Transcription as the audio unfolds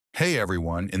Hey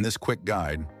everyone, in this quick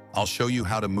guide, I'll show you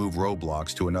how to move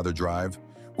Roblox to another drive,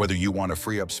 whether you want to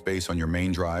free up space on your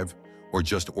main drive or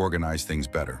just organize things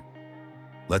better.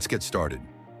 Let's get started.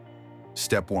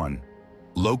 Step 1.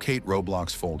 Locate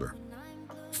Roblox folder.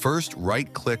 First,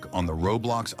 right-click on the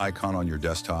Roblox icon on your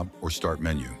desktop or Start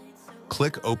menu.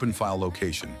 Click Open File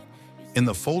Location. In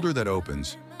the folder that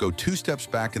opens, go 2 steps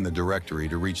back in the directory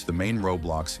to reach the main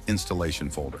Roblox installation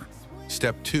folder.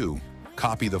 Step 2.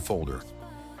 Copy the folder.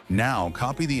 Now,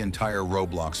 copy the entire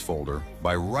Roblox folder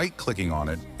by right-clicking on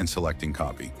it and selecting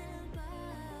Copy.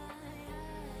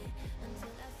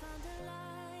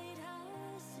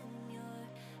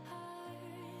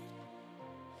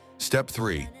 Step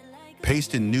 3.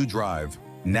 Paste in new drive.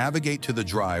 Navigate to the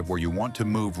drive where you want to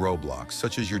move Roblox,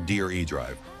 such as your D or E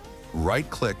drive.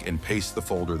 Right-click and paste the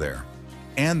folder there.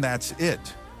 And that's it.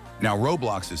 Now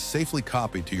Roblox is safely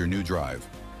copied to your new drive.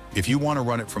 If you want to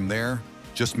run it from there,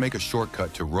 just make a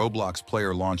shortcut to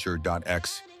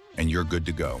robloxplayerlauncher.x and you're good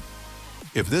to go.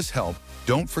 If this helped,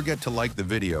 don't forget to like the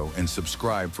video and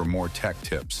subscribe for more tech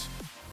tips.